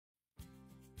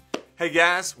Hey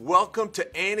guys, welcome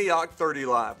to Antioch 30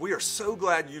 Live. We are so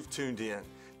glad you've tuned in.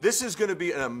 This is going to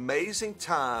be an amazing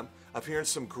time of hearing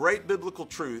some great biblical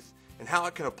truth and how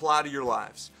it can apply to your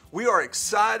lives. We are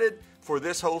excited for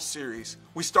this whole series.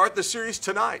 We start the series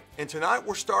tonight, and tonight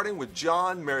we're starting with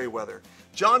John Merriweather.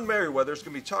 John Merriweather is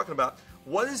going to be talking about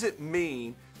what does it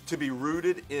mean to be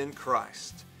rooted in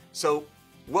Christ. So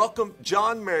welcome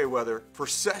John Merriweather for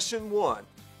session 1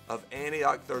 of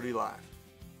Antioch 30 Live.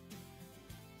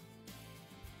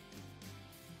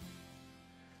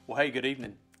 Well, hey, good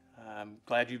evening. I'm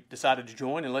glad you decided to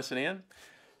join and listen in.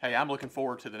 Hey, I'm looking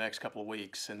forward to the next couple of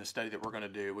weeks in the study that we're going to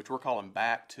do, which we're calling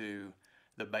Back to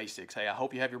the Basics. Hey, I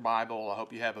hope you have your Bible. I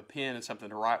hope you have a pen and something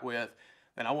to write with.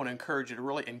 And I want to encourage you to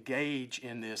really engage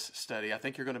in this study. I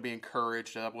think you're going to be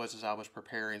encouraged. I was as I was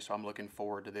preparing, so I'm looking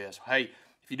forward to this. Hey,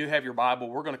 if you do have your Bible,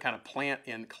 we're going to kind of plant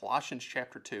in Colossians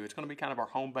chapter 2. It's going to be kind of our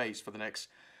home base for the next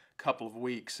couple of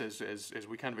weeks as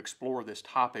we kind of explore this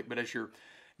topic. But as you're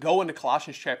going to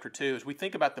Colossians chapter 2, as we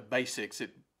think about the basics,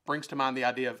 it brings to mind the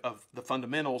idea of the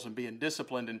fundamentals and being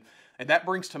disciplined. And that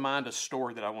brings to mind a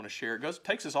story that I want to share. It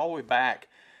takes us all the way back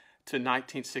to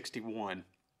 1961.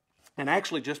 And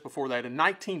actually just before that, in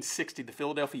 1960, the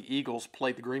Philadelphia Eagles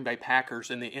played the Green Bay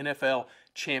Packers in the NFL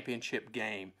championship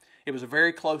game. It was a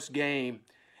very close game.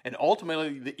 And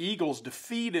ultimately, the Eagles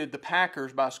defeated the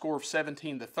Packers by a score of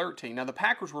 17-13. Now, the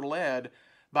Packers were led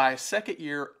by a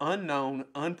second-year, unknown,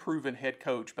 unproven head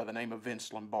coach by the name of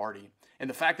Vince Lombardi. And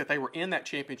the fact that they were in that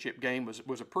championship game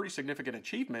was a pretty significant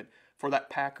achievement for that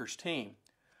Packers team.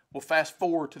 Well, fast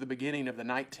forward to the beginning of the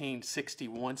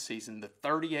 1961 season, the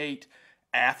 38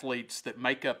 athletes that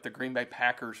make up the Green Bay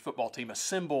Packers football team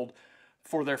assembled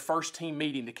for their first team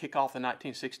meeting to kick off the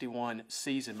 1961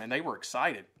 season. Man, they were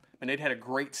excited. And they'd had a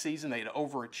great season. They had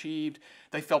overachieved.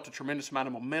 They felt a tremendous amount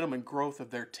of momentum and growth of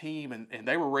their team, and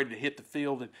they were ready to hit the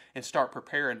field and start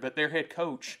preparing. But their head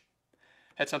coach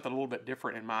had something a little bit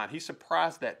different in mind. He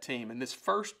surprised that team. In this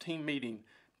first team meeting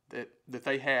that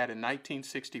they had in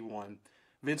 1961,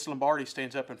 Vince Lombardi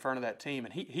stands up in front of that team,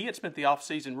 and he had spent the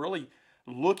offseason really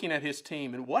looking at his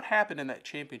team and what happened in that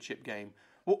championship game.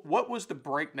 What was the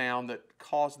breakdown that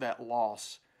caused that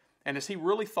loss? And as he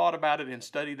really thought about it and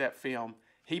studied that film,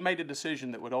 he made a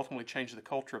decision that would ultimately change the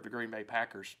culture of the Green Bay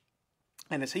Packers.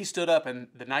 And as he stood up in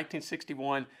the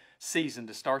 1961 season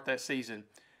to start that season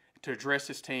to address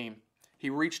his team,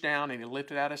 he reached down and he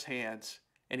lifted out his hands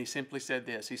and he simply said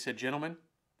this. He said, "Gentlemen,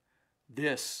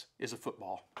 this is a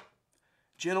football.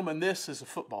 Gentlemen, this is a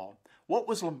football." What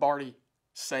was Lombardi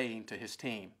saying to his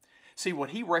team? See,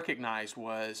 what he recognized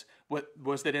was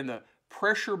that in the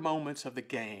pressure moments of the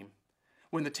game,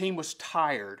 when the team was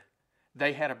tired,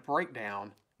 they had a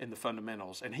breakdown in the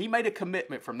fundamentals. And he made a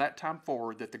commitment from that time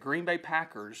forward that the Green Bay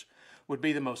Packers would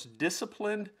be the most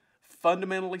disciplined,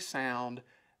 fundamentally sound,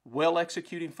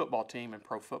 well-executing football team in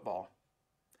pro football.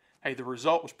 Hey, the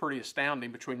result was pretty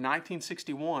astounding. Between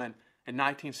 1961 and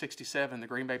 1967, the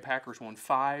Green Bay Packers won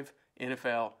 5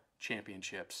 NFL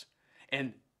championships.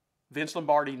 And Vince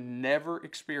Lombardi never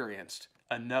experienced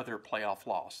another playoff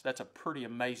loss. That's a pretty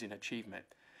amazing achievement.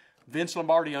 Vince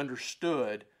Lombardi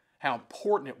understood how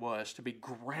important it was to be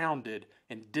grounded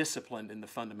and disciplined in the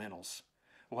fundamentals.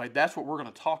 Well, that's what we're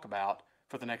going to talk about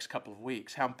for the next couple of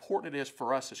weeks, how important it is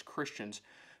for us as Christians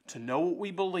to know what we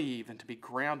believe and to be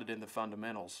grounded in the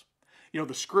fundamentals. You know,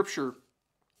 the Scripture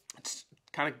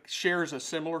kind of shares a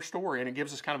similar story, and it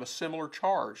gives us kind of a similar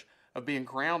charge of being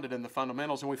grounded in the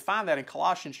fundamentals. And we find that in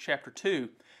Colossians chapter 2.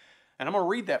 And I'm going to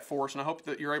read that for us, and I hope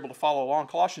that you're able to follow along.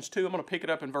 Colossians 2, I'm going to pick it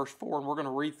up in verse 4, and we're going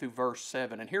to read through verse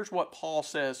 7. And here's what Paul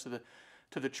says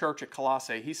to the church at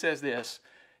Colossae. He says this.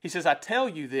 He says, "I tell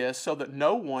you this so that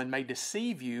no one may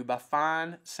deceive you by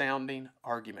fine-sounding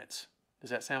arguments." Does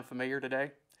that sound familiar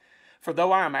today? "For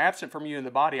though I am absent from you in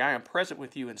the body, I am present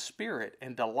with you in spirit,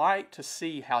 and delight to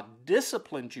see how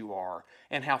disciplined you are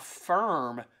and how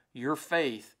firm your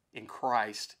faith in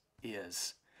Christ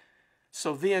is.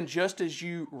 So then, just as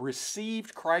you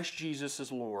received Christ Jesus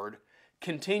as Lord,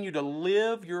 continue to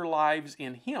live your lives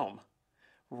in Him,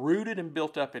 rooted and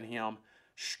built up in Him,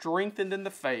 strengthened in the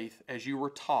faith as you were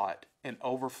taught, and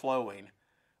overflowing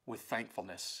with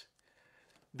thankfulness."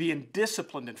 Being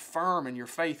disciplined and firm in your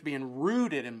faith, being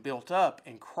rooted and built up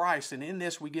in Christ. And in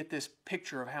this, we get this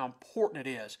picture of how important it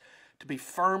is to be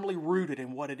firmly rooted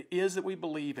in what it is that we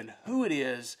believe and who it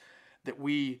is that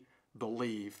we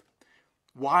believe.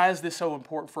 Why is this so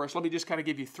important for us? Let me just kind of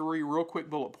give you 3 real quick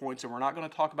bullet points, and we're not going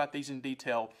to talk about these in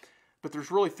detail, but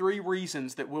there's really 3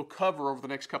 reasons that we'll cover over the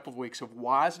next couple of weeks of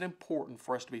why is it important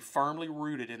for us to be firmly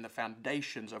rooted in the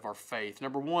foundations of our faith.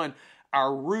 Number 1,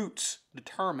 our roots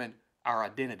determine our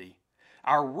identity.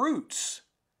 Our roots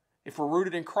if we're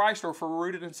rooted in Christ or if we're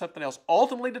rooted in something else,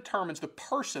 ultimately determines the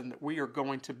person that we are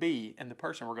going to be and the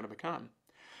person we're going to become.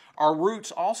 Our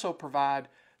roots also provide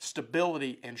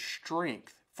stability and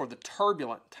strength for the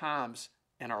turbulent times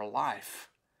in our life.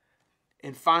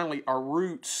 And finally, our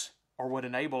roots are what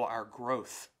enable our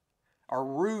growth. Our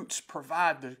roots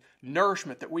provide the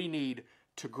nourishment that we need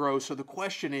to grow. So the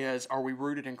question is, are we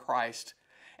rooted in Christ?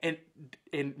 And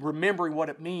remembering what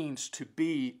it means to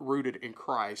be rooted in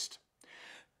Christ.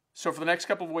 So for the next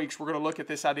couple of weeks, we're going to look at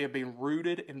this idea of being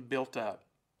rooted and built up.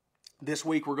 This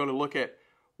week, we're going to look at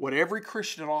what every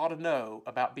Christian ought to know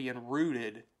about being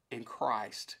rooted in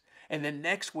Christ. And then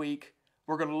next week,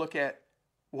 we're going to look at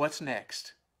what's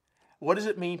next. What does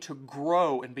it mean to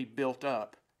grow and be built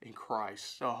up in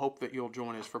Christ? So I hope that you'll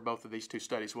join us for both of these two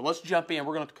studies. Well, let's jump in.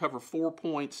 We're going to cover 4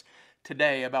 points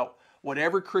today about what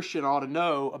every Christian ought to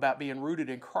know about being rooted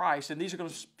in Christ. And these are going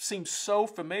to seem so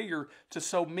familiar to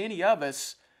so many of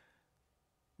us,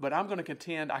 but I'm going to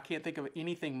contend I can't think of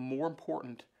anything more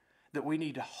important that we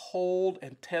need to hold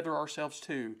and tether ourselves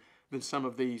to than some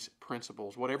of these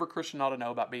principles. Whatever Christian ought to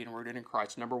know about being rooted in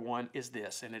Christ, number one is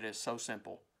this, and it is so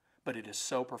simple, but it is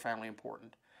so profoundly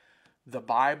important. The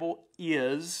Bible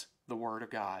is the Word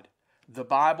of God. The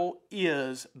Bible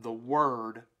is the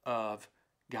Word of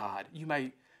God. You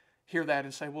may hear that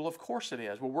and say, well, of course it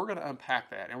is. Well, we're going to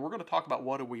unpack that, and we're going to talk about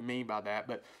what do we mean by that.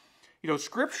 But,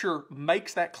 Scripture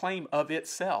makes that claim of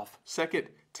itself. 2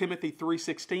 Timothy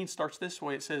 3:16 starts this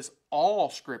way. It says, all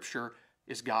Scripture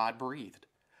is God-breathed.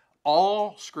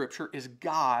 All Scripture is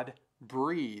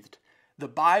God-breathed. The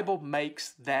Bible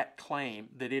makes that claim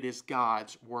that it is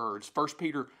God's words. 1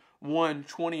 Peter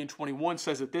 1:20 and 21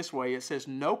 says it this way. It says,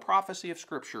 no prophecy of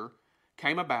Scripture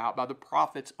came about by the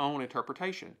prophet's own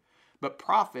interpretation, but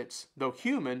prophets, though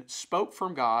human, spoke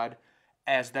from God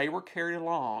as they were carried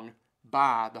along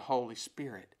by the Holy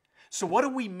Spirit. So what do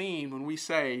we mean when we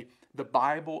say the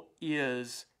Bible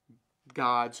is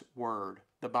God's Word?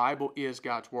 The Bible is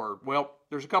God's Word. Well,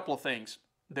 there's a couple of things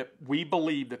that we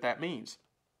believe that means.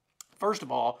 First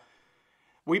of all,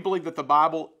 we believe that the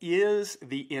Bible is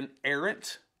the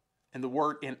inerrant, and the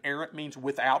word inerrant means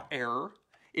without error.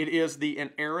 It is the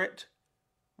inerrant,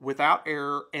 without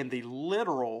error, and the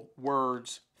literal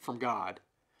words from God,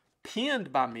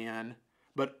 penned by men,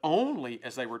 but only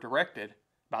as they were directed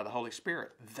by the Holy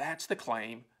Spirit. That's the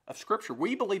claim of Scripture.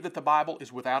 We believe that the Bible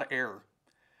is without error,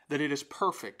 that it is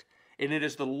perfect, and it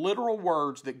is the literal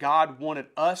words that God wanted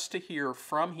us to hear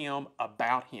from Him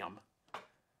about Him.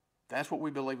 That's what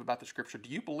we believe about the Scripture. Do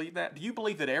you believe that? Do you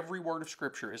believe that every word of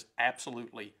Scripture is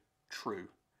absolutely true?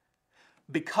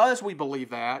 Because we believe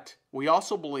that, we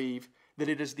also believe that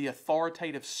it is the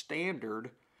authoritative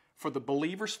standard for the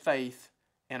believer's faith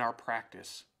and our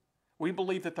practice. We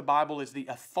believe that the Bible is the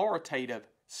authoritative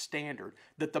standard,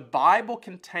 that the Bible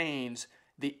contains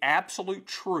the absolute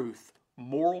truth,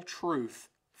 moral truth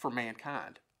for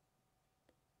mankind.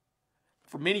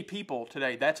 For many people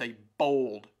today, that's a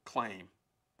bold claim.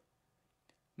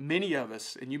 Many of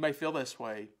us, and you may feel this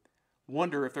way,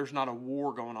 wonder if there's not a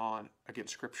war going on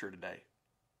against Scripture today.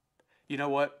 You know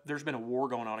what? There's been a war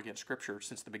going on against Scripture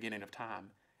since the beginning of time.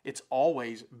 It's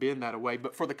always been that way.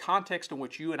 But for the context in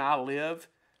which you and I live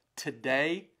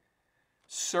today,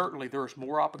 certainly there is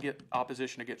more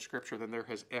opposition against Scripture than there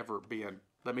has ever been.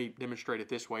 Let me demonstrate it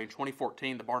this way. In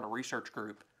 2014, the Barna Research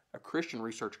Group, a Christian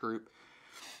research group,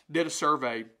 did a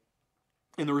survey,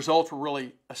 and the results were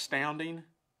really astounding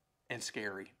and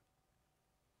scary.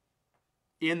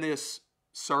 In this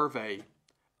survey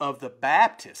of the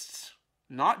Baptists,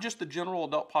 not just the general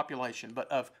adult population,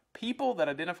 but of people that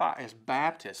identify as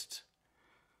Baptists,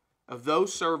 of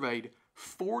those surveyed,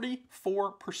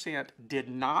 44% did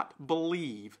not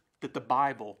believe that the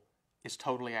Bible is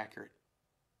totally accurate.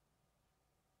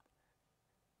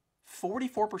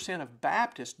 44% of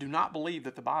Baptists do not believe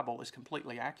that the Bible is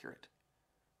completely accurate.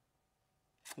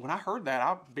 When I heard that,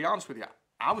 I'll be honest with you,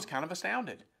 I was kind of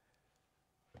astounded.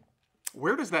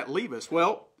 Where does that leave us?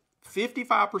 Well,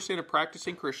 55% of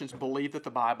practicing Christians believe that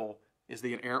the Bible is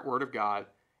the inerrant Word of God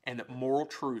and that moral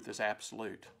truth is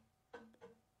absolute.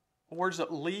 Where does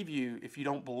it leave you if you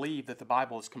don't believe that the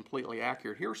Bible is completely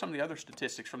accurate? Here are some of the other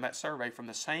statistics from that survey from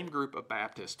the same group of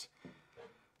Baptists.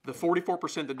 The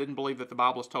 44% that didn't believe that the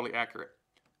Bible is totally accurate.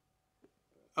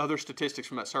 Other statistics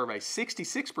from that survey.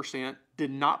 66%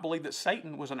 did not believe that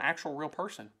Satan was an actual real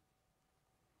person.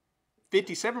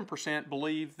 57%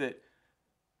 believe that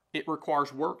it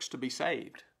requires works to be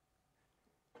saved.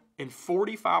 And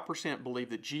 45% believe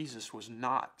that Jesus was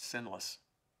not sinless.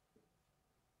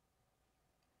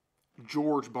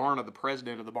 George Barna, the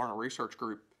president of the Barna Research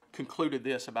Group, concluded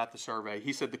this about the survey.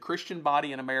 He said the Christian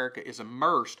body in America is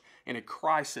immersed in a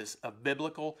crisis of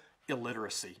biblical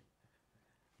illiteracy.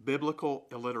 Biblical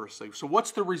illiteracy. So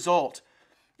what's the result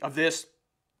of this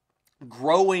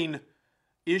growing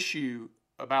issue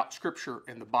about Scripture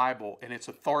and the Bible and its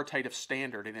authoritative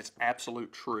standard and its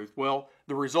absolute truth? Well,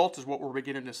 the result is what we're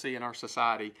beginning to see in our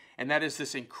society, and that is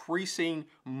this increasing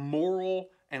moral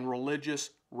and religious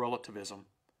relativism.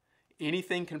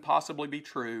 Anything can possibly be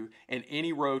true, and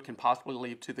any road can possibly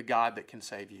lead to the God that can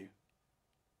save you.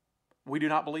 We do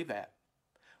not believe that.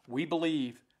 We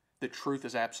believe that truth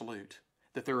is absolute,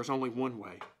 that there is only one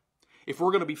way. If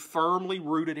we're going to be firmly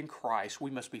rooted in Christ,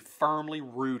 we must be firmly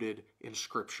rooted in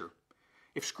Scripture.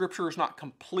 If Scripture is not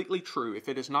completely true, if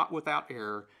it is not without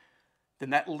error, then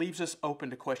that leaves us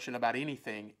open to question about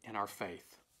anything in our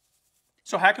faith.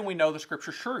 So how can we know the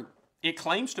Scripture is true? It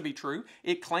claims to be true.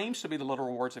 It claims to be the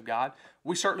literal words of God.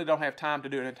 We certainly don't have time to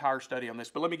do an entire study on this,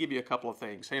 but let me give you a couple of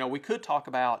things. We could talk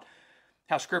about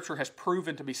how Scripture has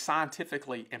proven to be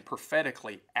scientifically and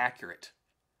prophetically accurate.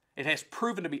 It has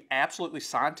proven to be absolutely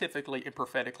scientifically and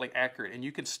prophetically accurate, and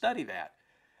you can study that,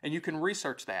 and you can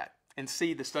research that, and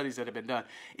see the studies that have been done.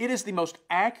 It is the most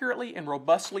accurately and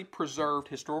robustly preserved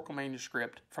historical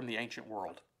manuscript from the ancient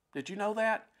world. Did you know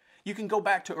that? You can go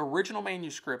back to original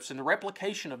manuscripts and the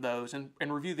replication of those and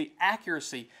review the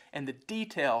accuracy and the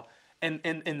detail and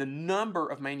the number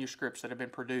of manuscripts that have been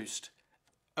produced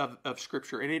of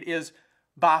Scripture. And it is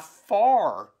by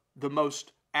far the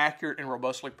most accurate and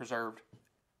robustly preserved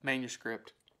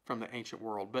manuscript from the ancient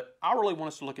world. But I really want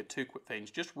us to look at two quick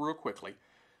things, just real quickly.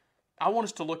 I want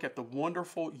us to look at the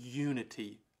wonderful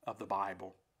unity of the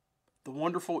Bible. The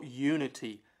wonderful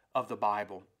unity of the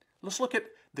Bible. Let's look at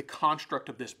the construct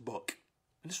of this book.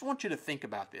 I just want you to think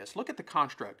about this. Look at the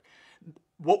construct.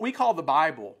 What we call the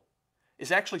Bible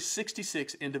is actually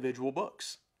 66 individual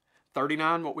books.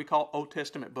 39 what we call Old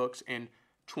Testament books and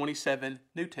 27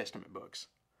 New Testament books.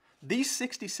 These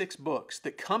 66 books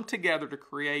that come together to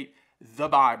create the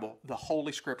Bible, the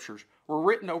Holy Scriptures, were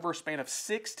written over a span of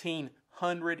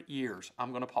 1,600 years. I'm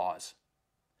going to pause.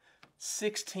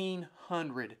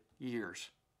 1,600 years.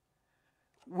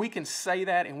 We can say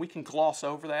that and we can gloss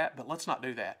over that, but let's not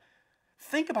do that.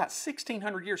 Think about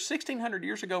 1,600 years. 1,600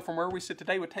 years ago from where we sit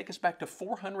today would take us back to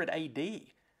 400 AD.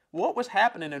 What was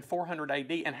happening in 400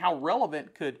 AD and how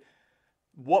relevant could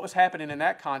what was happening in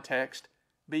that context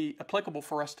be applicable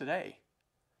for us today?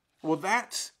 Well,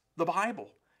 that's the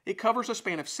Bible. It covers a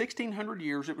span of 1,600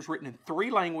 years. It was written in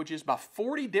 3 languages by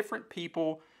 40 different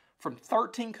people from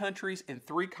 13 countries and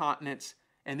 3 continents,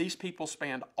 and these people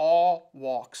spanned all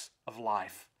walks of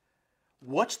life.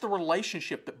 What's the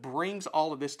relationship that brings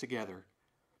all of this together?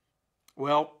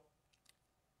 Well,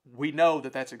 we know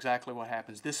that that's exactly what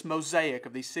happens. This mosaic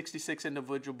of these 66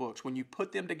 individual books, when you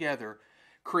put them together,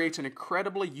 creates an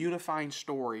incredibly unifying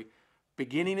story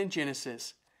beginning in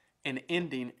Genesis and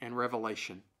ending in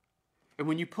Revelation. And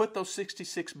when you put those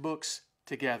 66 books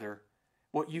together,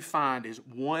 what you find is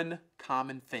one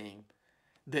common theme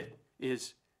that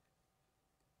is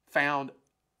found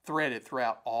threaded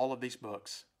throughout all of these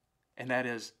books, and that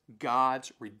is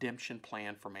God's redemption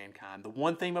plan for mankind. The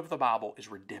one theme of the Bible is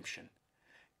redemption.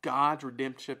 God's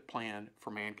redemptive plan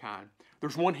for mankind.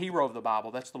 There's one hero of the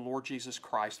Bible, that's the Lord Jesus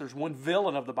Christ. There's one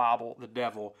villain of the Bible, the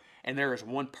devil, and there is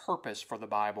one purpose for the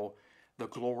Bible, the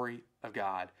glory of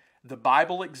God. The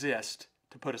Bible exists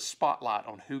to put a spotlight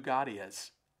on who God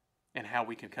is and how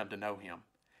we can come to know Him.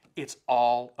 It's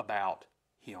all about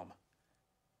Him.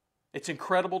 It's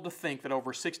incredible to think that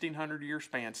over a 1,600-year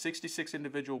span, 66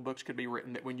 individual books could be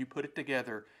written that when you put it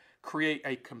together, create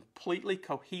a completely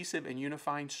cohesive and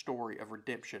unifying story of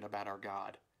redemption about our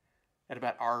God and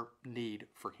about our need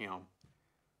for Him.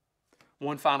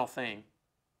 One final thing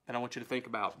that I want you to think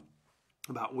about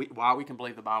why we can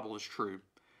believe the Bible is true,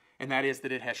 and that is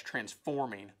that it has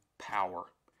transforming power.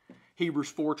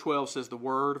 Hebrews 4:12 says the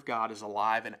Word of God is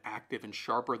alive and active and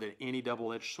sharper than any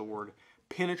double-edged sword,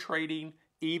 penetrating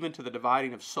even to the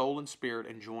dividing of soul and spirit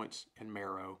and joints and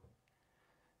marrow.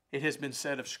 It has been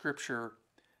said of Scripture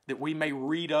that we may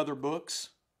read other books,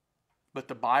 but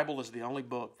the Bible is the only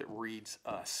book that reads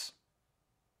us.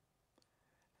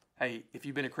 Hey, if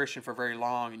you've been a Christian for very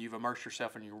long and you've immersed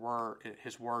yourself in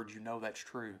His Word, you know that's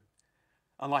true.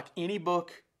 Unlike any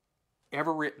book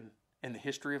ever written in the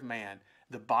history of man,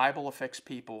 the Bible affects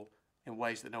people in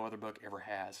ways that no other book ever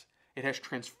has. It has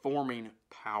transforming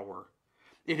power.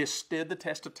 It has stood the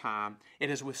test of time. It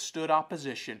has withstood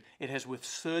opposition. It has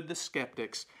withstood the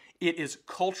skeptics. It is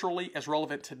culturally as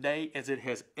relevant today as it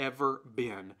has ever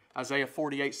been. Isaiah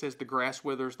 48 says, the grass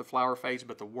withers, the flower fades,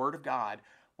 but the Word of God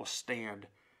will stand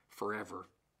forever.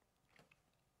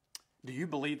 Do you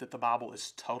believe that the Bible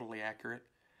is totally accurate?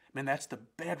 Man, that's the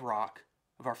bedrock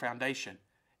of our foundation.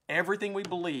 Everything we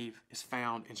believe is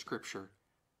found in Scripture,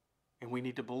 and we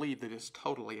need to believe that it's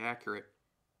totally accurate.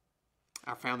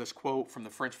 I found this quote from the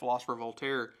French philosopher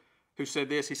Voltaire, who said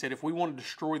this. He said, if we want to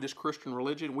destroy this Christian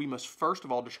religion, we must first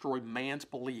of all destroy man's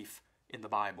belief in the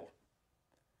Bible.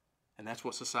 And that's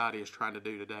what society is trying to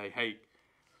do today. Hey,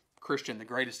 Christian, the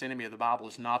greatest enemy of the Bible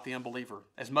is not the unbeliever.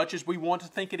 As much as we want to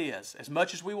think it is, as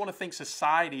much as we want to think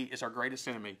society is our greatest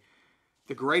enemy,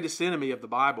 the greatest enemy of the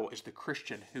Bible is the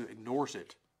Christian who ignores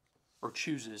it or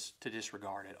chooses to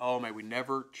disregard it. Oh, may we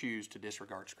never choose to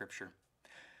disregard Scripture.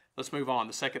 Let's move on.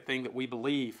 The second thing that we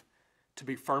believe to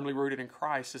be firmly rooted in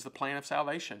Christ is the plan of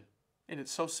salvation. And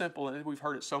it's so simple, and we've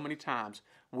heard it so many times.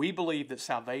 We believe that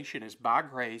salvation is by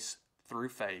grace through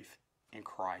faith in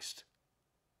Christ.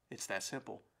 It's that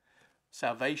simple.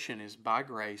 Salvation is by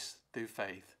grace through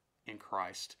faith in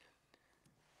Christ.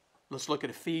 Let's look at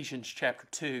Ephesians chapter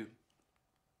 2,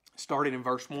 starting in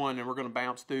verse 1, and we're going to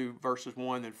bounce through verses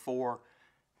 1 and 4,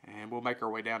 and we'll make our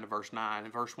way down to verse 9.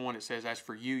 In verse 1 it says, as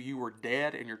for you, you were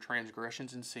dead in your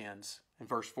transgressions and sins. And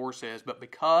verse 4 says, but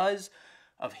because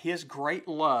of His great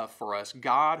love for us,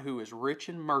 God, who is rich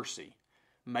in mercy,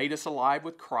 made us alive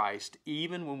with Christ,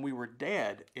 even when we were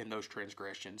dead in those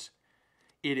transgressions.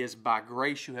 It is by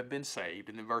grace you have been saved.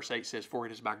 And then verse 8 says, for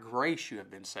it is by grace you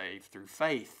have been saved through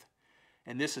faith.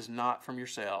 And this is not from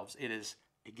yourselves. It is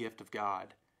a gift of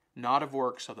God, not of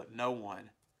works, so that no one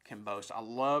can boast. I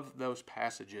love those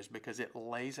passages because it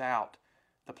lays out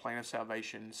the plan of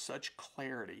salvation in such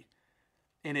clarity.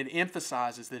 And it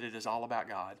emphasizes that it is all about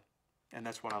God. And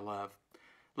that's what I love.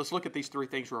 Let's look at these three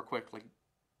things real quickly.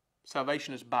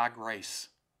 Salvation is by grace.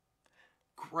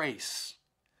 Grace.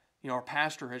 You know, our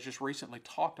pastor has just recently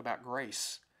talked about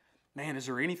grace. Man, is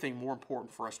there anything more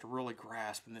important for us to really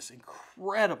grasp than this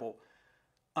incredible,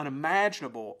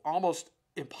 unimaginable, almost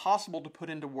impossible to put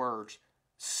into words,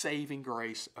 saving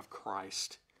grace of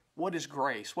Christ? What is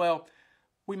grace? Well,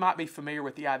 we might be familiar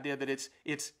with the idea that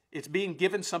it's being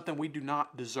given something we do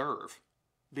not deserve.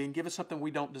 Being given something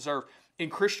we don't deserve. In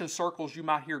Christian circles, you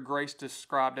might hear grace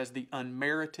described as the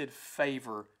unmerited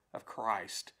favor of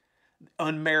Christ.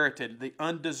 Unmerited, the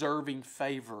undeserving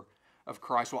favor of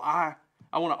Christ. Well, I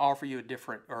want to offer you a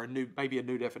different, or maybe a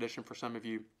new definition for some of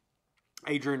you.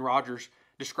 Adrian Rogers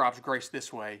describes grace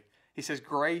this way. He says,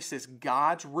 grace is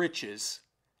God's riches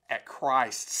at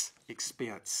Christ's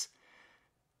expense.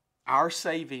 Our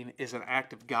saving is an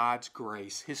act of God's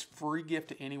grace, His free gift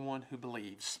to anyone who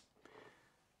believes,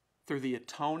 through the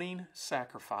atoning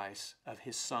sacrifice of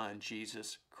His Son,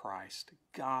 Jesus Christ.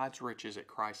 God's riches at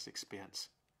Christ's expense.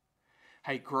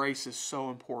 Hey, grace is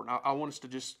so important. I want us to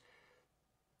just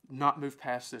not move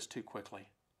past this too quickly.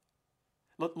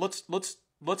 Let's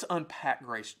unpack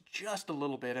grace just a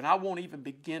little bit, and I won't even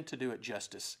begin to do it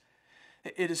justice.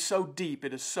 It is so deep.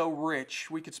 It is so rich.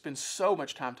 We could spend so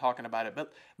much time talking about it,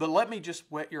 but let me just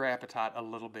whet your appetite a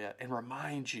little bit and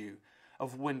remind you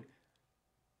of when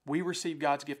we receive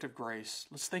God's gift of grace.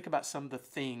 Let's think about some of the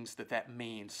things that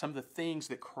means, some of the things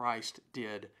that Christ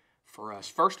did for us.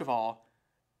 First of all,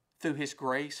 through His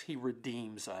grace, He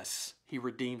redeems us. He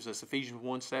redeems us. Ephesians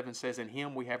 1:7 says, in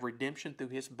Him we have redemption through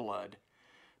His blood,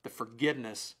 the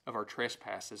forgiveness of our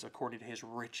trespasses according to His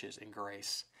riches in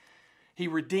grace. He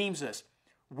redeems us.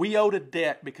 We owed a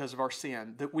debt because of our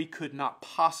sin that we could not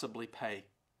possibly pay.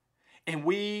 And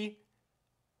we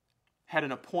had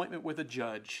an appointment with a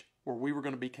judge where we were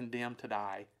going to be condemned to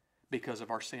die because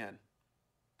of our sin.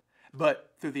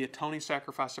 But through the atoning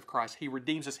sacrifice of Christ, He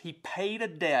redeems us. He paid a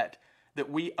debt that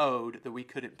we owed that we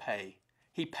couldn't pay.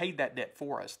 He paid that debt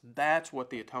for us. That's what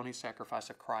the atoning sacrifice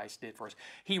of Christ did for us.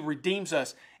 He redeems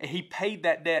us, and He paid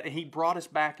that debt, and He brought us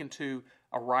back into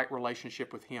a right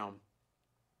relationship with Him.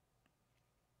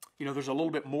 You know, there's a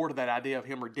little bit more to that idea of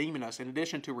Him redeeming us. In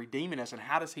addition to redeeming us, and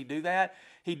how does He do that?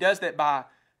 He does that by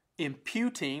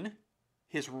imputing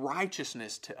His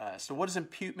righteousness to us. So what does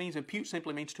impute mean? Impute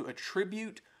simply means to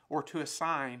attribute or to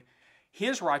assign.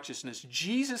 His righteousness,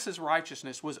 Jesus'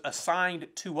 righteousness, was assigned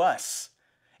to us.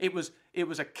 It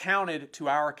was accounted to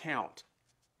our account.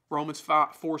 Romans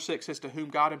 4:6 says, to whom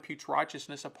God imputes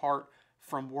righteousness apart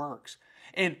from works.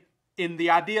 And in the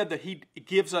idea that He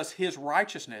gives us His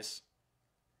righteousness,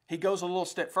 He goes a little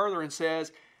step further and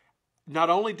says, not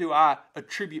only do I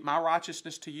attribute my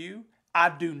righteousness to you, I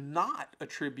do not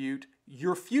attribute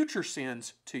your future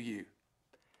sins to you.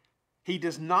 He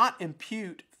does not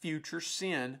impute future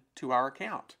sin to our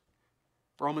account.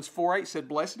 Romans 4:8 said,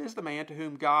 blessed is the man to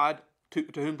whom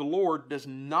the Lord does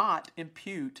not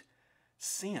impute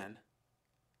sin.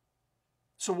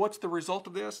 So what's the result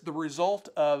of this? The result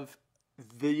of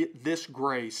this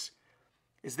grace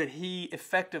is that He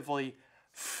effectively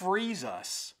frees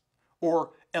us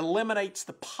or eliminates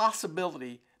the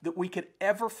possibility that we could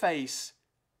ever face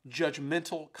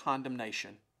judgmental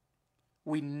condemnation.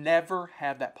 We never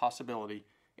have that possibility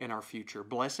in our future.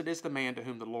 Blessed is the man to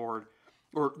whom the Lord,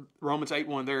 or Romans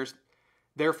 8:1, there's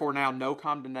therefore now no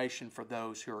condemnation for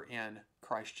those who are in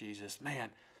Christ Jesus. Man,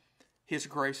 His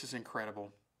grace is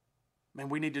incredible. Man,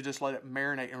 we need to just let it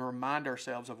marinate and remind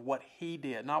ourselves of what He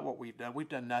did, not what we've done. We've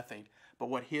done nothing, but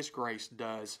what His grace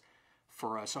does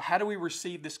for us. So how do we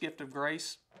receive this gift of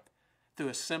grace? Through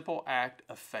a simple act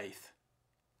of faith.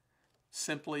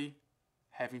 Simply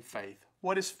having faith.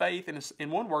 What is faith? In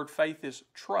one word, faith is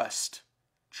trust.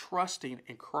 Trusting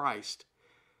in Christ.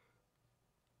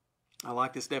 I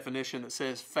like this definition that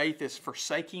says faith is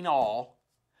forsaking all,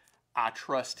 I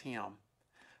trust Him.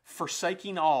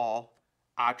 Forsaking all,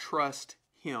 I trust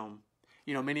Him.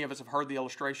 You know, many of us have heard the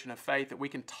illustration of faith that we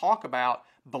can talk about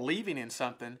believing in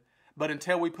something, but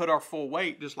until we put our full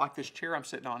weight, just like this chair I'm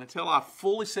sitting on, until I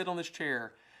fully sit on this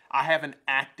chair, I haven't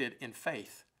acted in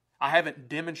faith. I haven't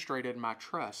demonstrated my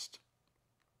trust.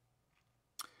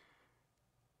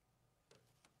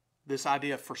 This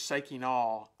idea of forsaking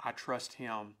all, I trust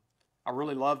Him. I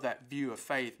really love that view of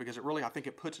faith because it really, I think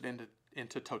it puts it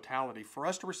into totality. For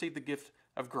us to receive the gift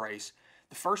of grace,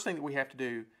 the first thing that we have to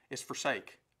do is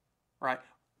forsake, right?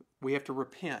 We have to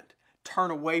repent, turn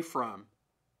away from,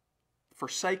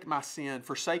 forsake my sin,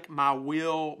 forsake my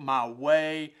will, my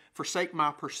way, forsake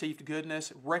my perceived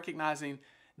goodness, recognizing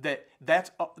that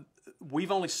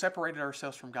we've only separated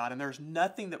ourselves from God and there's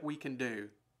nothing that we can do,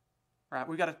 right?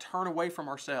 We've got to turn away from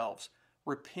ourselves,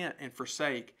 repent and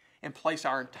forsake, and place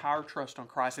our entire trust on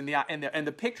Christ. And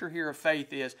the picture here of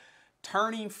faith is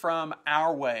turning from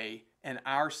our way and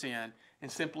our sin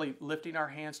and simply lifting our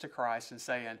hands to Christ and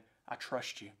saying, I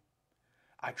trust you.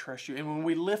 I trust you. And when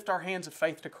we lift our hands of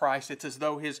faith to Christ, it's as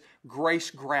though His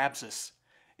grace grabs us.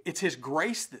 It's His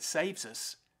grace that saves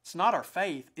us. It's not our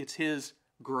faith, it's His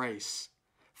grace.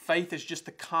 Faith is just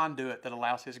the conduit that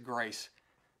allows His grace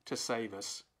to save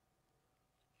us.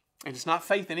 And it's not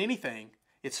faith in anything.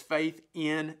 It's faith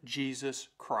in Jesus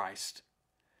Christ.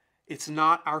 It's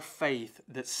not our faith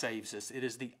that saves us. It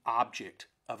is the object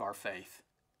of our faith.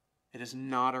 It is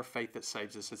not our faith that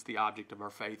saves us. It's the object of our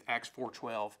faith. Acts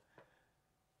 4:12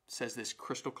 says this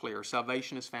crystal clear.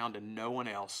 Salvation is found in no one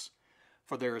else,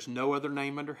 for there is no other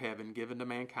name under heaven given to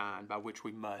mankind by which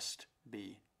we must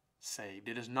be saved.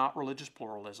 It is not religious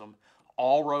pluralism.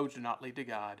 All roads do not lead to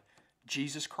God.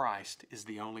 Jesus Christ is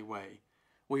the only way.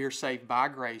 We are saved by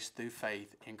grace through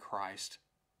faith in Christ.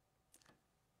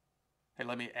 Hey,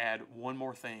 let me add one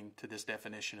more thing to this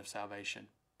definition of salvation.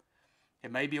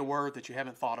 It may be a word that you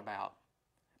haven't thought about,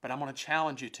 but I'm going to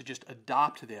challenge you to just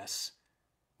adopt this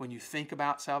when you think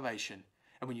about salvation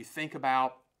and when you think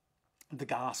about the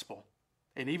gospel,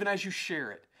 and even as you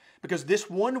share it. Because this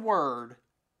one word,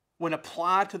 when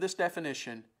applied to this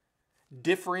definition,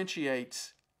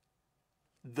 differentiates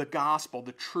the gospel,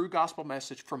 the true gospel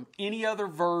message, from any other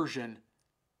version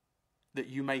that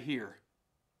you may hear.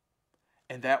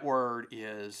 And that word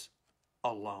is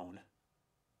alone.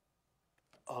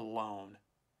 Alone.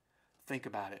 Think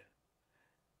about it.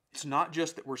 It's not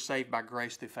just that we're saved by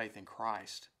grace through faith in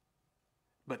Christ,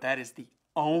 but that is the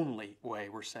only way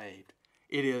we're saved.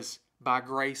 It is by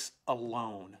grace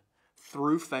alone,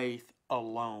 through faith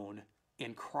alone,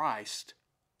 in Christ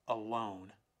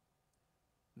alone.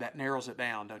 That narrows it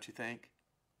down, don't you think?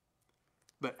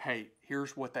 But hey,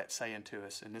 here's what that's saying to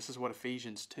us, and this is what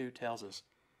Ephesians 2 tells us.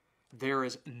 There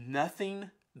is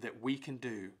nothing that we can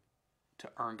do to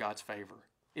earn God's favor.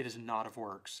 It is not of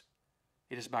works.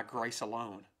 It is by grace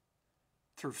alone,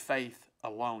 through faith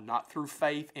alone, not through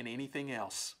faith in anything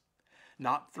else,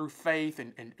 not through faith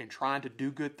in trying to do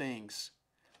good things.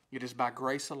 It is by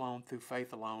grace alone, through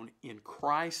faith alone, in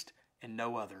Christ and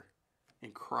no other.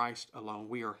 In Christ alone.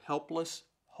 We are helpless,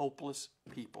 hopeless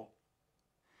people.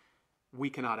 We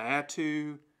cannot add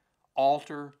to,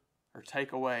 alter, or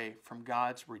take away from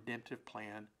God's redemptive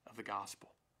plan of the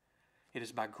gospel. It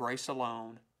is by grace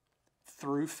alone,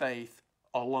 through faith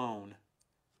alone,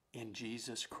 in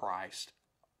Jesus Christ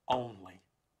only.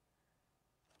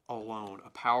 Alone. A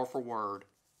powerful word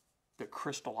that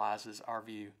crystallizes our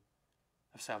view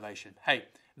of salvation. Hey,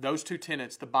 those two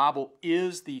tenets, the Bible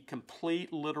is the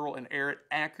complete, literal, and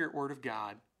accurate Word of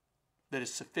God that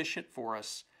is sufficient for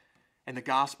us, and the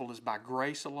gospel is by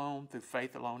grace alone, through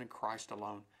faith alone, in Christ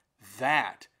alone.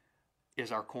 That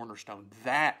is our cornerstone.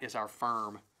 That is our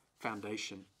firm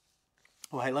foundation.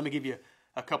 Well, hey, let me give you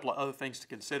a couple of other things to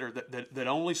consider that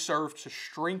only serve to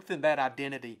strengthen that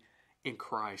identity in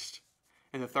Christ.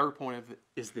 And the third point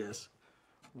is this.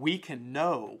 We can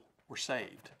know we're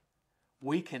saved.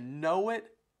 We can know it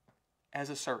as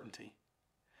a certainty.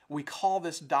 We call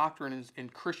this doctrine in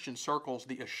Christian circles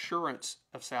the assurance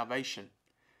of salvation.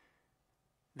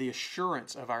 The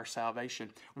assurance of our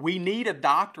salvation. We need a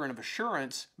doctrine of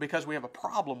assurance because we have a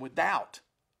problem with doubt.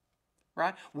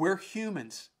 Right? We're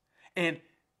humans. And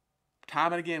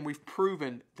time and again, we've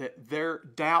proven that their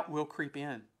doubt will creep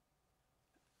in.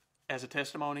 As a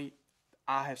testimony,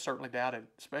 I have certainly doubted,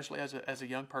 especially as a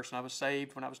young person. I was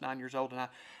saved when I was 9 years old, and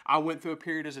I went through a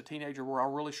period as a teenager where I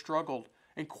really struggled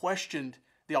and questioned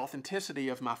the authenticity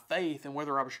of my faith and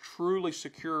whether I was truly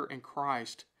secure in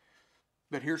Christ.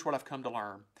 But here's what I've come to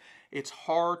learn. It's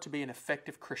hard to be an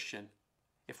effective Christian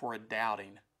if we're a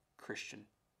doubting Christian.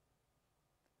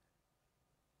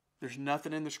 There's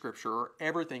nothing in the Scripture, or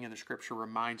everything in the Scripture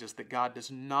reminds us that God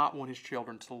does not want His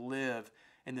children to live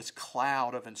in this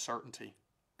cloud of uncertainty.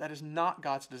 That is not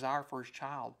God's desire for His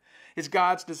child. It's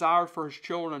God's desire for His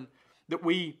children that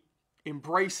we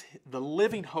embrace the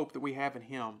living hope that we have in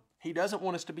Him. He doesn't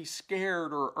want us to be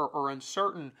scared or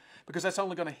uncertain because that's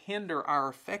only going to hinder our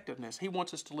effectiveness. He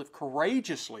wants us to live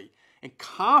courageously and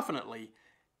confidently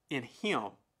in Him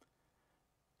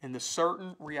and the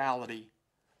certain reality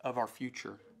of our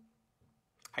future.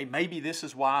 Hey, maybe this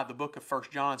is why the book of 1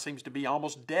 John seems to be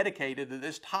almost dedicated to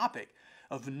this topic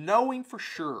of knowing for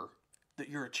sure that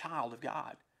you're a child of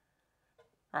God.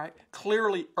 Right?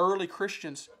 Clearly, early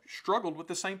Christians struggled with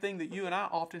the same thing that you and I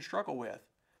often struggle with.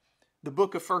 The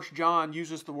book of 1 John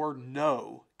uses the word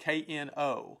know,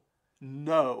 K-N-O,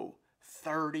 know,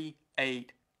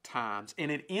 38 times. And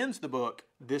it ends the book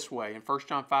this way. In 1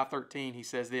 John 5:13, he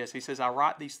says this. He says, I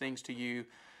write these things to you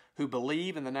who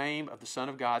believe in the name of the Son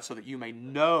of God so that you may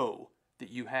know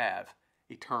that you have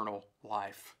eternal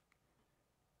life.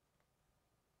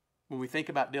 When we think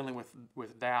about dealing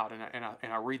with doubt, and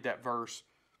I read that verse,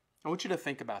 I want you to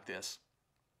think about this.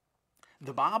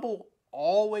 The Bible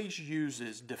always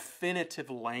uses definitive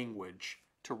language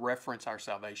to reference our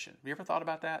salvation. Have you ever thought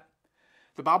about that?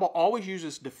 The Bible always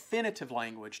uses definitive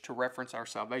language to reference our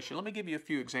salvation. Let me give you a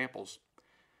few examples.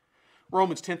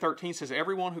 Romans 10:13 says,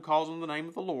 everyone who calls on the name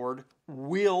of the Lord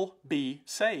will be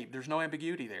saved. There's no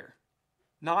ambiguity there.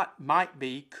 Not might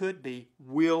be, could be,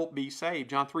 will be saved.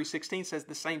 John 3:16 says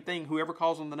the same thing. Whoever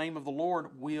calls on the name of the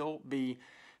Lord will be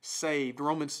saved.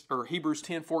 Hebrews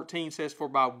 10:14 says, for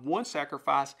by one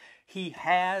sacrifice He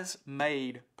has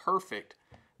made perfect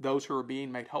those who are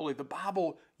being made holy. The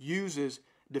Bible uses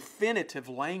definitive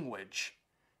language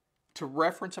to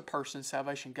reference a person's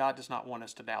salvation. God does not want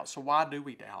us to doubt. So why do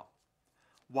we doubt?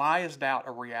 Why is doubt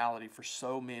a reality for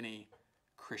so many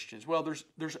Christians? Well,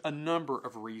 there's a number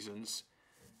of reasons.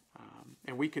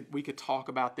 And we could talk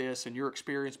about this, and your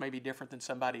experience may be different than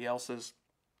somebody else's.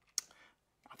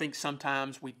 I think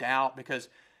sometimes we doubt because,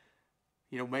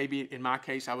 maybe in my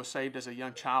case, I was saved as a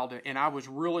young child, and I was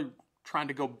really trying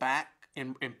to go back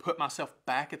and put myself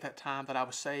back at that time that I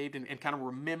was saved and kind of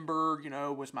remember,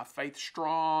 was my faith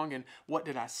strong, and what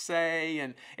did I say?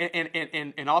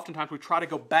 And oftentimes we try to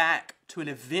go back to an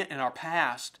event in our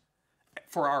past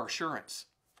for our assurance.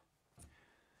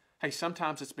 Hey,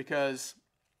 sometimes it's because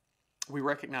we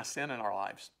recognize sin in our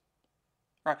lives.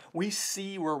 Right? We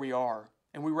see where we are,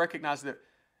 and we recognize that,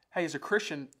 hey, as a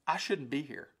Christian, I shouldn't be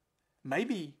here.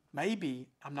 Maybe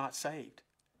I'm not saved.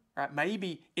 Right?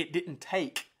 Maybe it didn't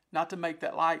take, not to make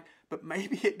that light, but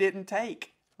maybe it didn't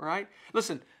take. Right?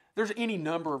 Listen, there's any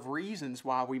number of reasons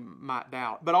why we might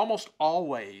doubt, but almost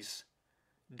always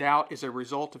doubt is a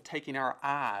result of taking our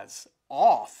eyes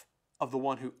off of the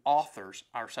one who authors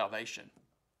our salvation.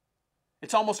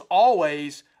 It's almost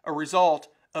always a result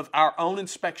of our own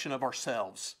inspection of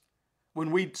ourselves.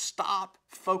 When we stop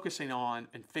focusing on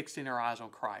and fixing our eyes on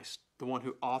Christ, the one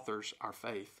who authors our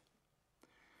faith.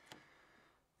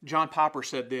 John Piper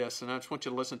said this, and I just want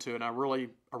you to listen to it. And I really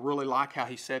like how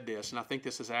he said this, and I think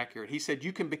this is accurate. He said,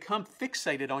 you can become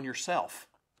fixated on yourself,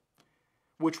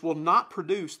 which will not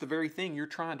produce the very thing you're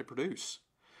trying to produce.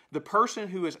 The person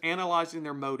who is analyzing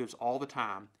their motives all the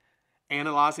time,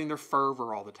 analyzing their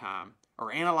fervor all the time,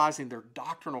 or analyzing their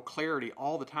doctrinal clarity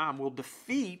all the time will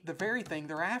defeat the very thing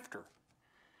they're after.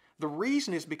 The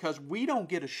reason is because we don't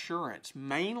get assurance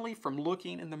mainly from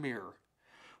looking in the mirror.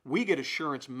 We get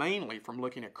assurance mainly from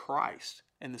looking at Christ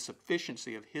and the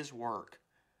sufficiency of His work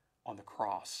on the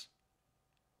cross.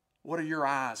 What are your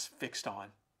eyes fixed on?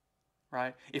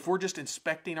 Right? If we're just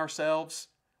inspecting ourselves,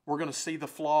 we're going to see the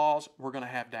flaws, we're going to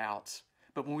have doubts.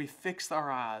 But when we fix our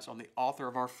eyes on the author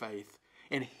of our faith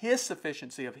and His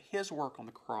sufficiency of His work on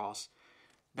the cross,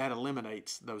 that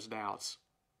eliminates those doubts.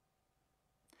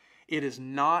 It is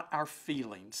not our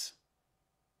feelings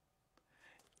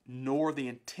nor the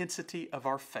intensity of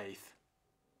our faith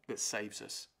that saves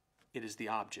us. It is the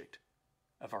object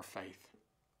of our faith.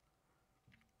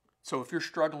 So if you're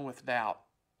struggling with doubt,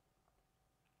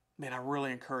 man, I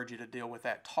really encourage you to deal with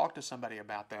that. Talk to somebody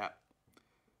about that.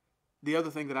 The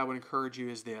other thing that I would encourage you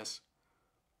is this.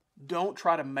 Don't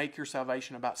try to make your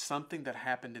salvation about something that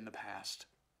happened in the past.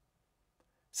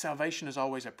 Salvation is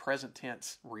always a present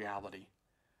tense reality.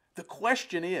 The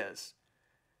question is,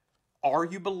 are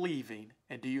you believing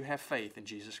and do you have faith in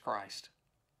Jesus Christ?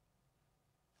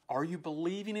 Are you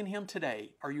believing in Him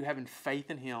today? Are you having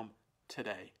faith in Him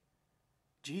today?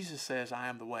 Jesus says, I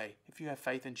am the way. If you have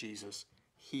faith in Jesus,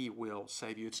 He will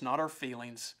save you. It's not our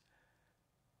feelings.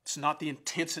 It's not the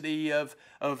intensity of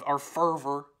our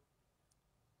fervor.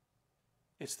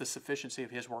 It's the sufficiency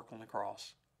of His work on the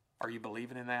cross. Are you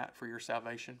believing in that for your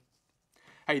salvation?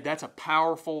 Hey, that's a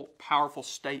powerful, powerful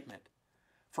statement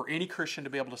for any Christian to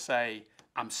be able to say,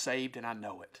 I'm saved and I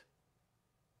know it.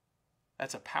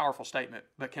 That's a powerful statement.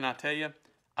 But can I tell you,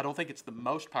 I don't think it's the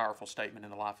most powerful statement in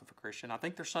the life of a Christian. I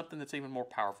think there's something that's even more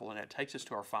powerful, and it takes us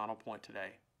to our final point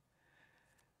today.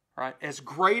 All right? As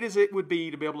great as it would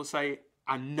be to be able to say,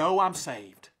 I know I'm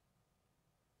saved.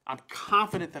 I'm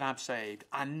confident that I'm saved.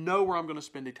 I know where I'm going to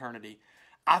spend eternity.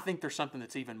 I think there's something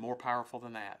that's even more powerful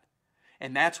than that.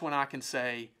 And that's when I can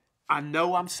say, I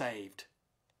know I'm saved,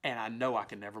 and I know I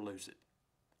can never lose it.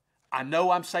 I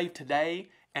know I'm saved today,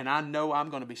 and I know I'm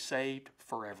going to be saved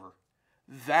forever.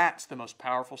 That's the most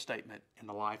powerful statement in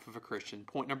the life of a Christian.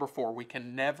 Point number 4, we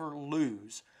can never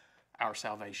lose our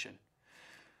salvation.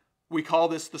 We call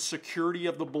this the security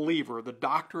of the believer, the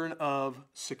doctrine of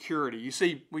security. You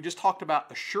see, we just talked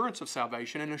about assurance of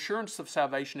salvation, and assurance of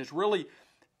salvation is really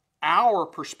our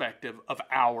perspective of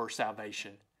our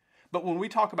salvation. But when we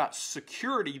talk about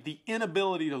security, the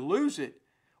inability to lose it,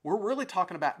 we're really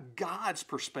talking about God's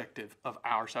perspective of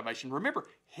our salvation. Remember,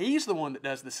 He's the one that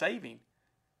does the saving.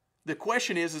 The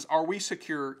question is are we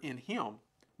secure in Him?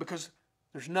 Because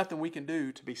there's nothing we can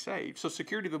do to be saved. So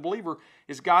security of the believer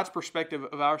is God's perspective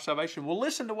of our salvation. Well,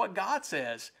 listen to what God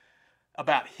says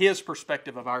about His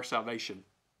perspective of our salvation.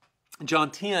 In John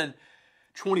 10,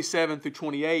 27 through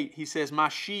 28, He says, my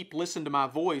sheep listen to my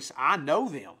voice. I know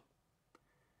them,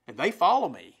 and they follow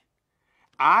me.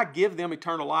 I give them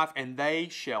eternal life, and they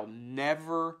shall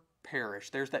never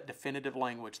perish. There's that definitive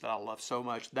language that I love so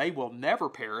much. They will never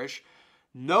perish.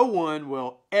 No one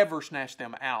will ever snatch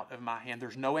them out of my hand.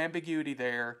 There's no ambiguity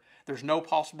there. There's no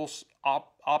possible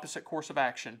opposite course of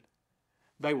action.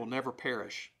 They will never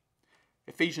perish.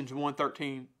 Ephesians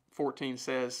 1:13, 14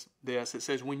 says this. It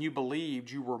says, when you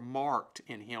believed, you were marked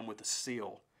in Him with a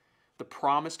seal, the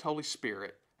promised Holy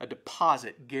Spirit, a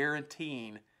deposit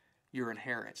guaranteeing your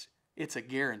inheritance. It's a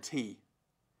guarantee.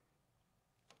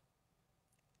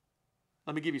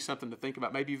 Let me give you something to think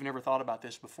about. Maybe you've never thought about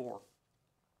this before.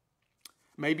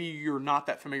 Maybe you're not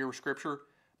that familiar with Scripture,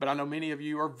 but I know many of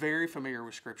you are very familiar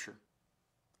with Scripture.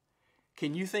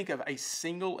 Can you think of a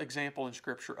single example in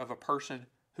Scripture of a person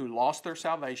who lost their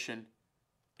salvation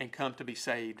and come to be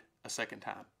saved a second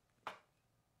time?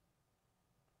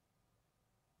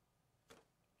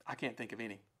 I can't think of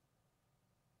any.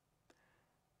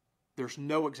 There's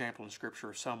no example in Scripture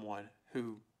of someone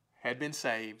who had been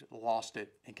saved, lost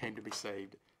it, and came to be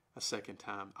saved a second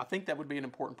time. I think that would be an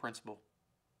important principle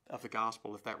of the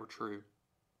gospel if that were true.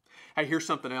 Hey, here's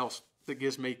something else that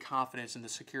gives me confidence in the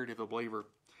security of the believer.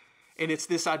 And it's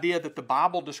this idea that the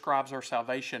Bible describes our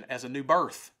salvation as a new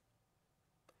birth.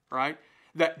 Right?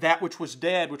 That which was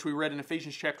dead, which we read in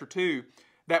Ephesians chapter 2,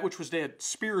 that which was dead,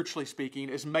 spiritually speaking,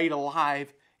 is made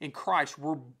alive in Christ.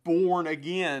 We're born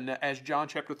again, as John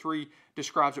chapter 3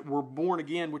 describes it. We're born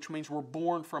again, which means we're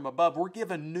born from above. We're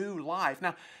given new life.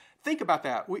 Now, think about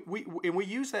that. We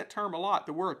use that term a lot,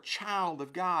 that we're a child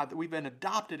of God, that we've been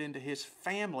adopted into His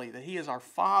family, that He is our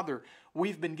Father.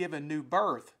 We've been given new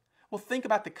birth. Well, think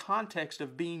about the context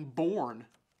of being born.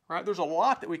 Right? There's a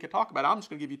lot that we could talk about. I'm just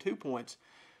going to give you 2 points.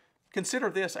 Consider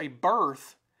this. A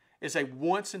birth is a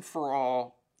once and for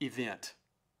all event.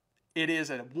 It is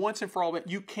a once and for all event.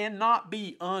 You cannot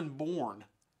be unborn.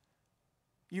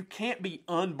 You can't be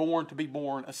unborn to be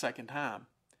born a second time.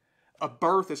 A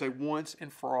birth is a once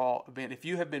and for all event. If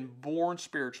you have been born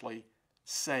spiritually,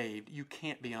 saved, you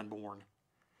can't be unborn.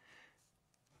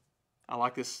 I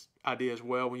like this idea as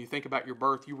well. When you think about your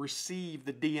birth, you receive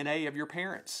the DNA of your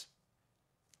parents.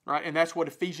 Right? And that's what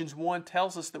Ephesians 1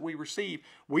 tells us that we receive.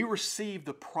 We receive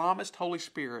the promised Holy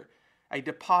Spirit, a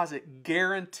deposit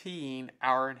guaranteeing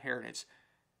our inheritance.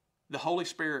 The Holy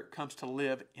Spirit comes to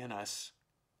live in us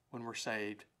when we're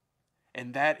saved.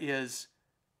 And that is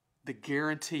the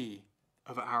guarantee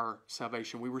of our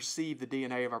salvation. We receive the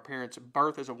DNA of our parents.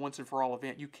 Birth is a once and for all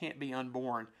event. You can't be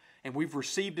unborn. And we've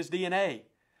received His DNA.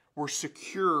 We're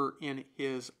secure in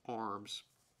His arms.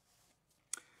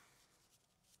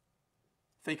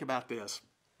 Think about this.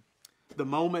 The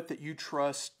moment that you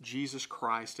trust Jesus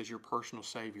Christ as your personal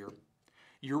Savior,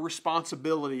 your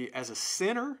responsibility as a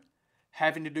sinner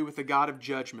having to do with the God of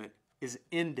judgment is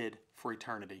ended for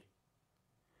eternity.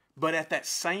 But at that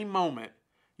same moment,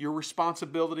 your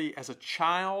responsibility as a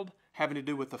child having to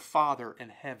do with the Father in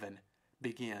heaven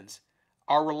begins.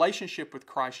 Our relationship with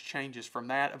Christ changes from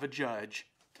that of a judge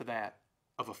to that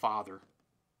of a father.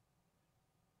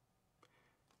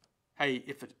 Hey,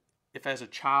 if as a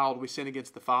child we sin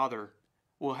against the Father,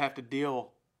 we'll have to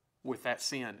deal with that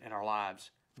sin in our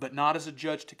lives, but not as a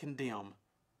judge to condemn,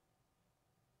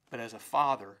 but as a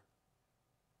father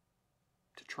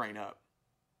to train up.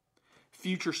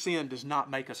 Future sin does not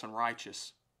make us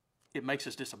unrighteous. It makes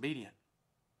us disobedient.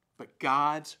 But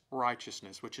God's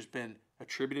righteousness, which has been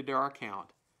attributed to our account,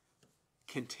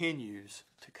 continues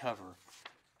to cover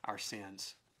our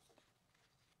sins.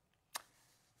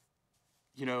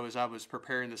 You know, as I was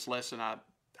preparing this lesson, I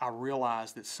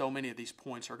realized that so many of these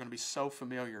points are going to be so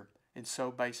familiar and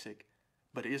so basic,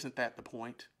 but isn't that the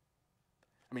point?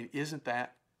 I mean, isn't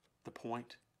that the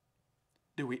point?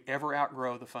 Do we ever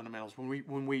outgrow the fundamentals? When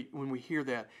we hear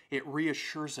that, it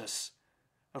reassures us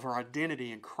of our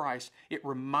identity in Christ. It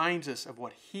reminds us of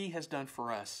what He has done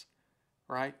for us,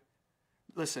 right?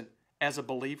 Listen, as a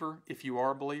believer, if you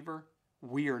are a believer,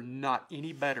 we are not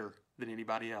any better than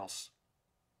anybody else.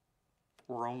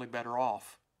 We're only better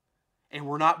off. And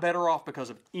we're not better off because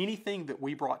of anything that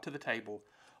we brought to the table,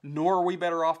 nor are we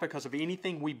better off because of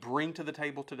anything we bring to the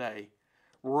table today.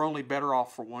 We're only better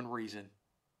off for one reason: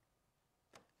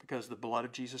 because the blood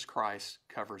of Jesus Christ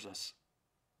covers us.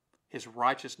 His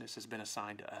righteousness has been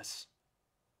assigned to us.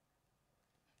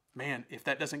 Man, if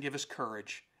that doesn't give us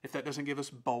courage, if that doesn't give us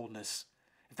boldness,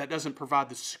 if that doesn't provide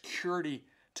the security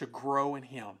to grow in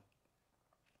Him,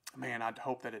 man, I'd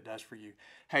hope that it does for you.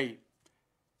 Hey,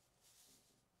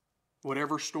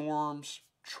 whatever storms,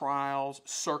 trials,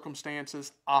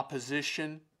 circumstances,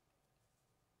 opposition,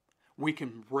 we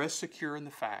can rest secure in the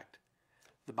fact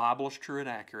the Bible is true and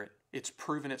accurate. It's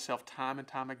proven itself time and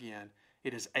time again.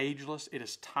 It is ageless. It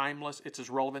is timeless. It's as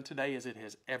relevant today as it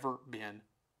has ever been.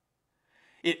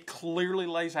 It clearly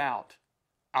lays out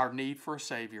our need for a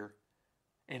Savior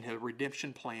and a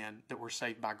redemption plan, that we're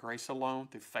saved by grace alone,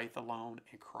 through faith alone,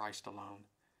 in Christ alone.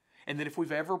 And that if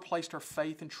we've ever placed our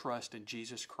faith and trust in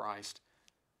Jesus Christ,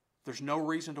 there's no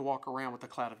reason to walk around with a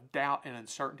cloud of doubt and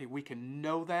uncertainty. We can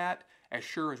know that as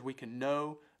sure as we can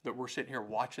know that we're sitting here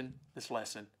watching this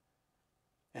lesson.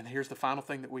 And here's the final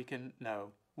thing that we can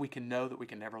know. We can know that we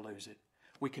can never lose it.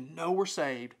 We can know we're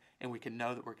saved, and we can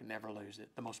know that we can never lose it.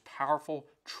 The most powerful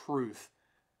truth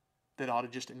that ought to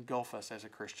just engulf us as a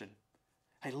Christian.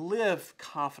 Hey, live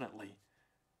confidently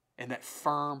in that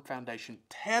firm foundation.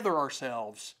 Tether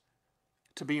ourselves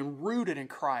to being rooted in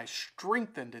Christ,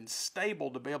 strengthened and stable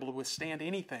to be able to withstand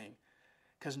anything,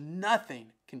 because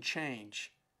nothing can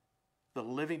change the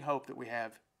living hope that we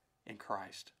have in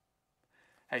Christ.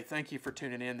 Hey, thank you for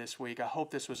tuning in this week. I hope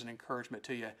this was an encouragement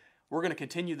to you. We're going to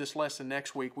continue this lesson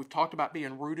next week. We've talked about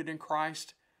being rooted in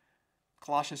Christ.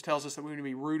 Colossians tells us that we're going to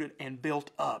be rooted and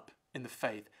built up in the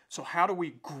faith. So how do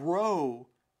we grow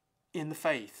in the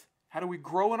faith? How do we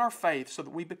grow in our faith so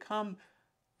that we become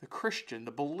the Christian,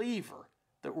 the believer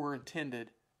that we're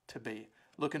intended to be?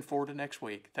 Looking forward to next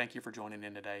week. Thank you for joining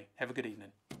in today. Have a good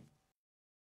evening.